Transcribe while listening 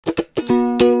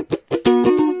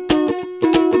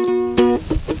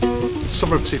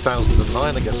summer of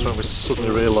 2009, I guess, when we suddenly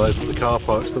realised that the car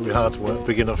parks that we had weren't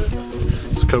big enough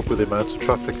to cope with the amount of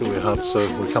traffic that we had. So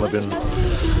we've kind of been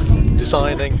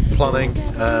designing, planning,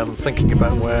 thinking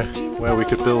about where we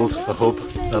could build a hub,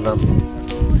 and then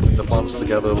putting the plans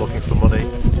together, looking for money,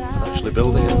 and actually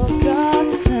building it.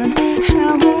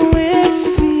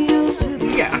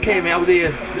 Yeah, I came here, I was here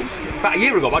about a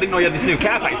year ago, but I didn't know you had this new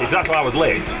car park, so that's why I was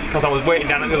late, because I was waiting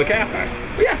down at the other car park.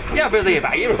 But yeah, I was here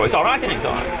about a year ago. It's alright, isn't it? It's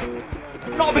alright.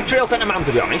 Not a big trail centre man,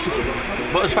 to be honest,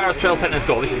 but as far as trail centres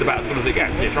go, this is about as good as it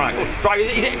gets. It's right good.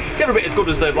 It's every bit as good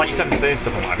as the, like, your 7 stone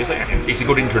stuff, obviously. It's a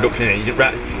good introduction.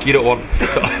 You don't want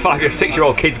sort of 5 or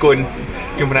 6-year-old kids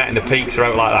jumping out in the peaks or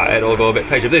out like that. It'll go a bit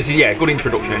pleasure. But this is, yeah, a good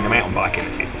introduction in the mountain biking.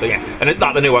 So yeah, and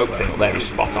like the new oak thing up there is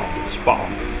spot on.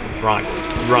 Right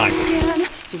good.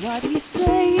 So what do you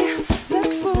say?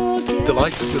 Let's forget.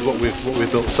 Delighted with what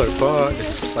we've built so far.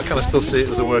 I kind of still see it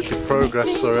as a work in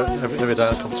progress. So every day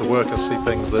I come to work, I see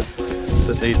things that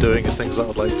need doing and things that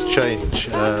I'd like to change.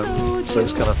 So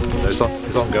it's kind of, it's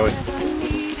ongoing.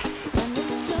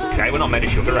 Okay, we're not made of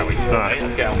sugar, are we? Right,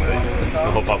 let's get on with it.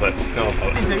 No bother.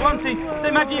 One, two,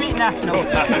 the Maggie International.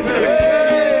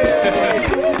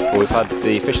 Well, we've had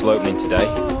the official opening today.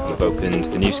 We've opened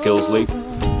the new skills loop,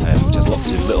 which has lots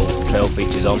of little trail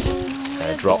features on,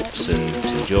 drops and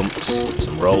some jumps,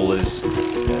 some rollers,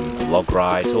 a log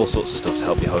ride, all sorts of stuff to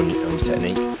help you hone your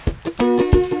technique.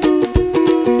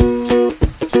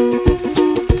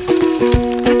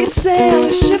 I could sail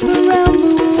a ship around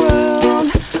the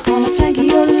world on a tank of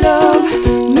your love,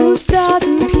 move stars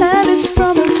and planets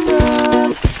from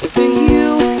above. For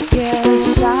you,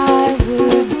 yes, I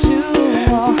would do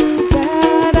all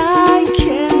that I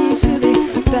can to be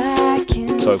back in.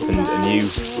 It's opened a new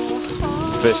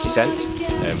first descent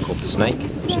called the Snake,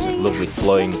 which is a lovely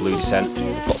flowing blue descent,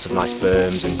 lots of nice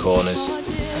berms and corners,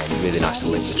 and really nice to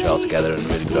link the trail together and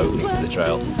really good opening for the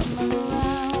trail.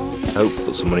 Hope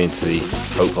put some money into the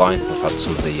Hope line. We've had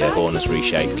some of the corners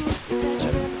reshaped.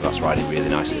 That's riding really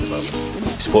nicely at the moment.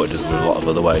 He supported us in a lot of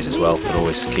other ways as well. They're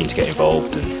always keen to get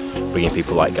involved and bringing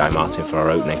people like Guy Martin for our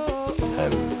opening.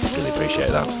 Really appreciate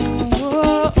that.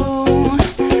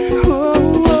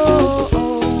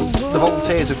 The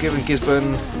volunteers have given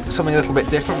Gisburn something a little bit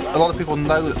different. A lot of people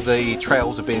know that the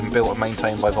trails are being built and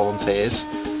maintained by volunteers,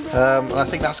 and I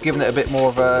think that's given it a bit more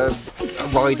of a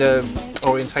rider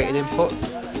orientated input.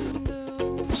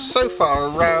 So far,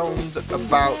 around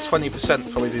about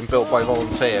 20% probably been built by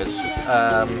volunteers.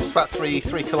 It's about 3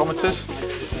 kilometres,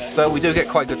 though we do get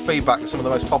quite good feedback. Some of the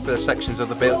most popular sections of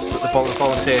the builds that the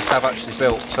volunteers have actually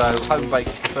built. So Home Bake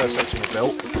is the first section we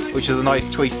built, which is a nice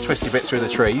twisty bit through the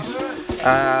trees,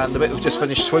 and the bit we've just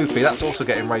finished, Swoopy, that's also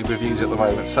getting rave reviews at the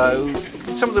moment. So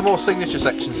some of the more signature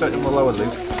sections, certainly on the lower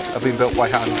loop, have been built by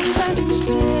hand.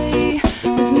 Stay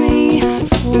with me,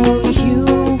 for you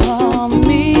are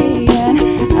me, and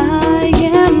I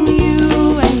am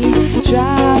you, and you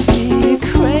drive me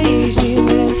crazy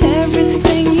with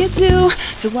everything you do.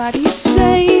 So why do you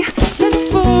say, let's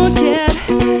forget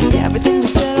everything we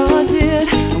said or did?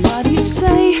 And why do you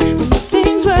say, when the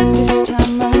things work this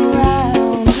time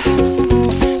around?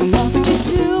 And what would you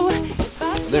do if I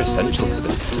They're essential to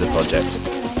the project.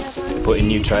 They put in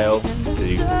new trail,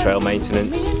 do trail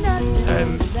maintenance,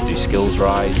 do skills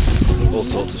rides, all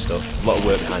sorts of stuff. A lot of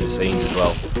work behind the scenes as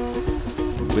well.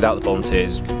 Without the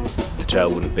volunteers, the trail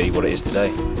wouldn't be what it is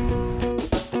today.